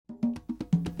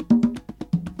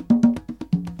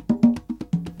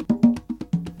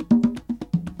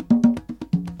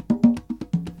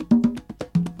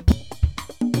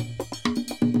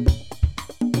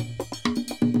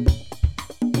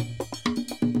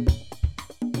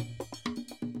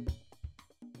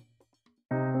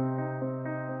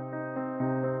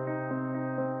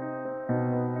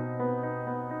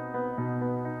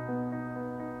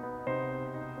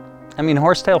I mean,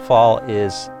 Horsetail Fall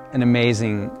is an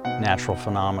amazing natural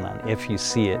phenomenon if you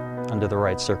see it under the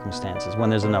right circumstances, when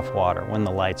there's enough water, when the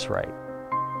light's right.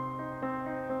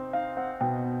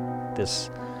 This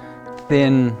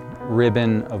thin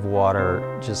ribbon of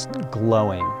water just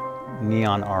glowing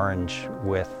neon orange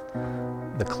with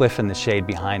the cliff and the shade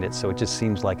behind it, so it just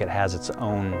seems like it has its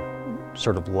own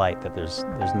sort of light, that there's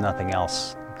nothing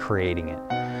else creating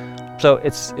it. So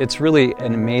it's really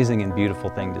an amazing and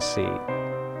beautiful thing to see.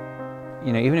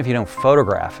 You know, even if you don't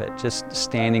photograph it, just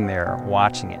standing there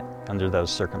watching it under those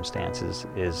circumstances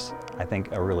is, I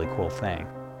think, a really cool thing.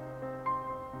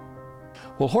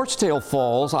 Well, Horsetail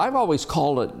Falls, I've always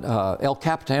called it El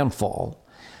Capitan Fall,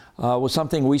 was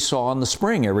something we saw in the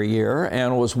spring every year,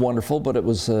 and it was wonderful, but it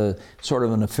was sort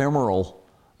of an ephemeral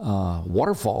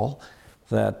waterfall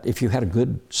that if you had a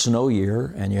good snow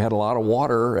year and you had a lot of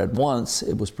water at once,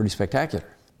 it was pretty spectacular.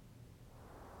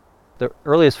 The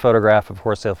earliest photograph of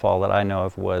Horsetail Fall that I know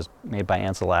of was made by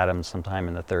Ansel Adams sometime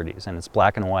in the 30s, and it's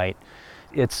black and white.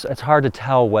 It's hard to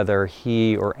tell whether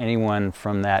he or anyone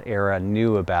from that era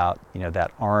knew about, you know, that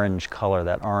orange color,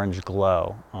 that orange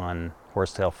glow on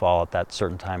Horsetail Fall at that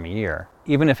certain time of year.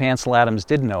 Even if Ansel Adams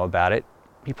did know about it,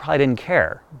 he probably didn't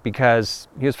care because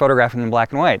he was photographing in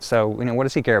black and white. So, you know, what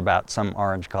does he care about some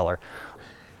orange color?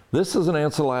 This is an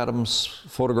Ansel Adams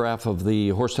photograph of the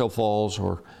Horsetail Falls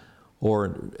or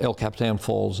El Capitan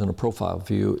Falls in a profile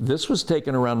view. This was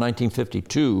taken around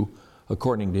 1952,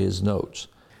 according to his notes.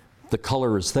 The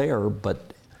color is there,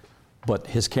 but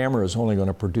his camera is only going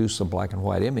to produce a black and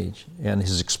white image, and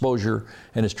his exposure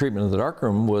and his treatment of the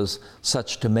darkroom was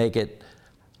such to make it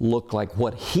look like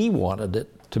what he wanted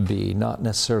it to be, not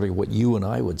necessarily what you and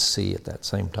I would see at that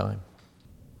same time.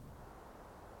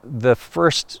 The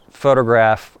first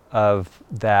photograph of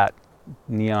that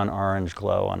neon orange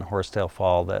glow on Horsetail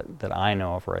Fall that I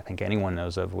know of, or I think anyone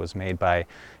knows of, was made by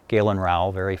Galen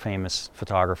Rowell, very famous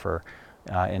photographer,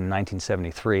 in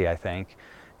 1973, I think.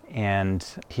 And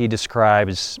he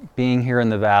describes being here in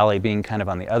the valley, being kind of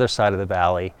on the other side of the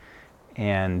valley,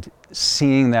 and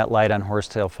seeing that light on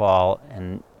Horsetail Fall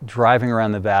and driving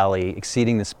around the valley,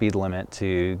 exceeding the speed limit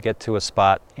to get to a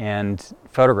spot and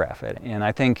photograph it. And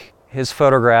I think his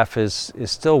photograph is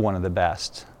still one of the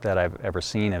best that I've ever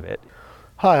seen of it.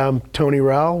 Hi, I'm Tony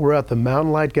Rowell. We're at the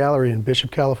Mountain Light Gallery in Bishop,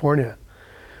 California.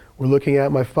 We're looking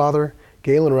at my father,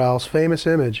 Galen Rowell's famous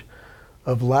image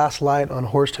of last light on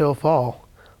Horsetail Fall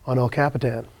on El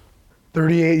Capitan.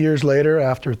 38 years later,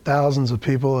 after thousands of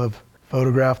people have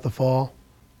photographed the fall,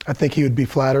 I think he would be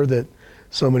flattered that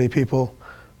so many people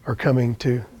are coming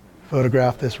to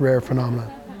photograph this rare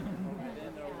phenomenon.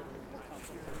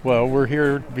 Well, we're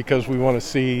here because we want to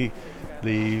see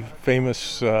the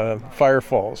famous fire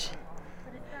falls.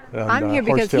 I'm here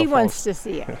because he wants to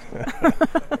see it.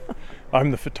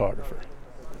 I'm the photographer.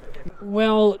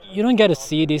 Well, you don't get to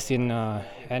see this in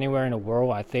anywhere in the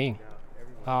world, I think.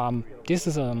 This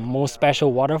is a most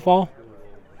special waterfall,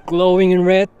 glowing in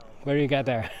red. Where do you get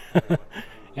there?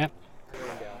 Yeah.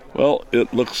 Well,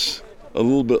 it looks a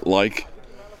little bit like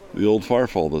the old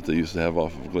firefall that they used to have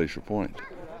off of Glacier Point.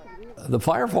 The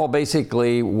firefall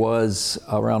basically was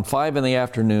around 5 in the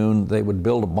afternoon. They would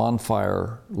build a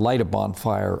bonfire, light a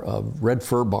bonfire of red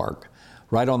fir bark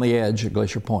right on the edge of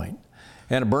Glacier Point.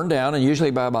 And it burned down, and usually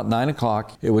by about 9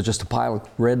 o'clock, it was just a pile of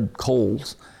red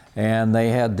coals. And they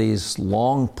had these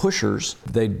long pushers.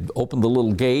 They opened the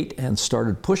little gate and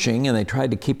started pushing, and they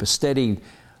tried to keep a steady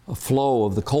flow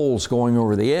of the coals going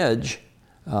over the edge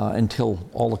until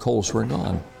all the coals were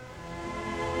gone.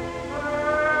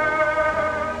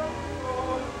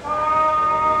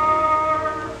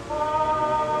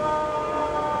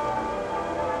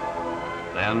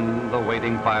 Then the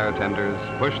waiting fire tenders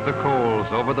push the coals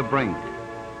over the brink.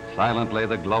 Silently,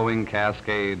 the glowing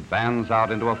cascade fans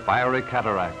out into a fiery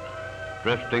cataract,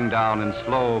 drifting down in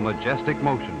slow, majestic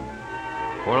motion.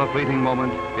 For a fleeting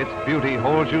moment, its beauty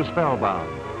holds you spellbound.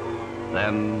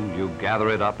 Then you gather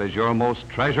it up as your most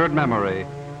treasured memory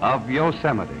of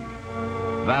Yosemite,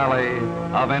 Valley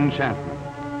of Enchantment.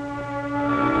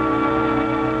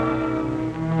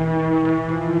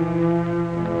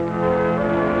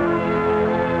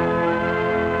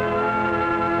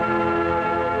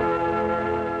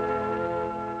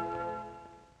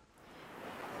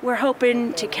 We're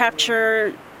hoping to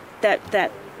capture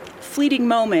that fleeting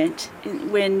moment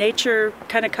when nature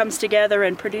kind of comes together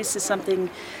and produces something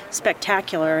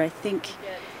spectacular. I think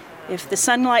if the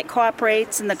sunlight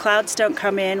cooperates and the clouds don't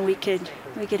come in, we could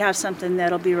have something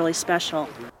that'll be really special.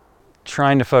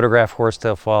 Trying to photograph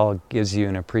Horsetail Fall gives you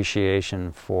an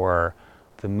appreciation for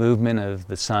the movement of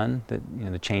the sun,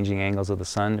 the changing angles of the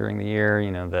sun during the year,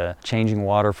 the changing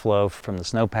water flow from the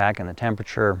snowpack and the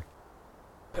temperature.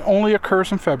 It only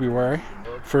occurs in February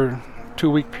for a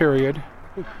 2-week period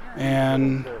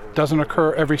and doesn't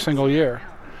occur every single year.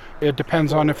 It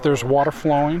depends on if there's water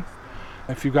flowing,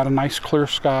 if you've got a nice clear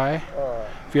sky.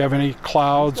 If you have any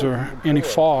clouds or any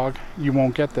fog, you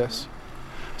won't get this.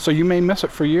 So you may miss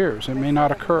it for years. It may not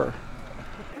occur.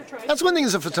 That's one thing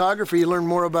as a photographer, you learn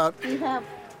more about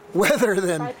weather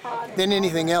than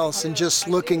anything else. And just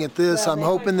looking at this, I'm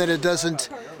hoping that it doesn't,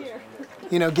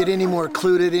 get any more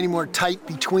occluded, any more tight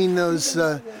between those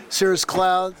cirrus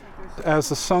clouds. As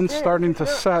the sun's starting to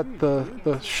set,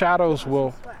 the shadows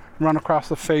will run across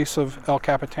the face of El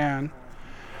Capitan.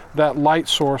 That light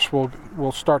source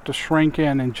will start to shrink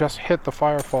in and just hit the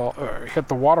hit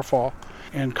the waterfall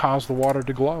and cause the water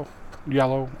to glow.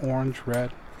 Yellow, orange,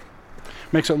 red.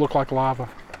 Makes it look like lava.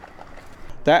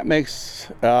 That makes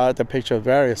the picture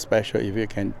very special if you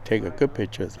can take a good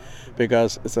pictures,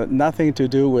 because it's nothing to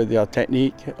do with your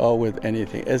technique or with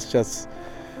anything. It's just,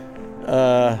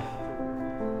 the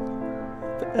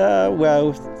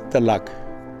luck.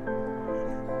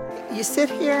 You sit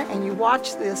here and you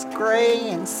watch this gray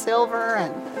and silver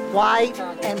and white,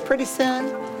 and pretty soon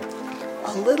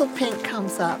a little pink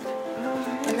comes up,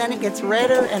 and then it gets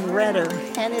redder and redder,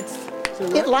 and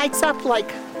it lights up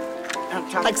like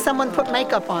someone put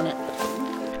makeup on it.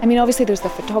 I mean, obviously there's the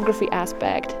photography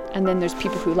aspect, and then there's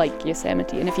people who like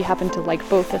Yosemite, and if you happen to like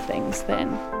both the things,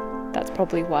 then that's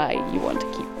probably why you want to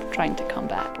keep trying to come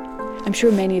back. I'm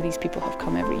sure many of these people have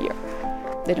come every year.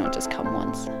 They don't just come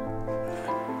once.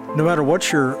 No matter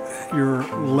what your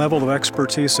level of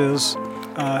expertise is,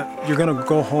 you're going to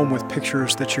go home with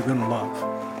pictures that you're going to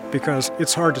love, because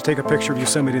it's hard to take a picture of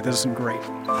Yosemite that isn't great.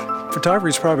 Photography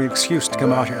is probably an excuse to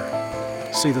come out here,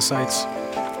 see the sights.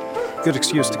 Good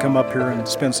excuse to come up here and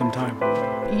spend some time.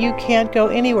 You can't go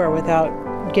anywhere without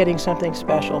getting something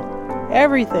special.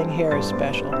 Everything here is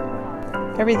special.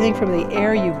 Everything from the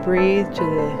air you breathe to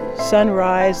the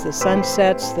sunrise, the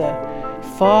sunsets, the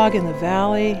fog in the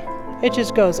valley. It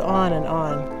just goes on and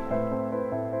on.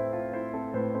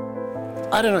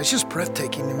 I don't know, it's just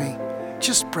breathtaking to me.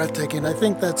 Just breathtaking. I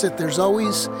think that's it. There's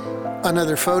always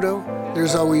another photo.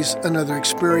 There's always another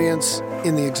experience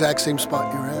in the exact same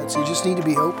spot you're at. So you just need to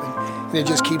be open. And it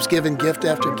just keeps giving gift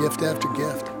after gift after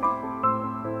gift.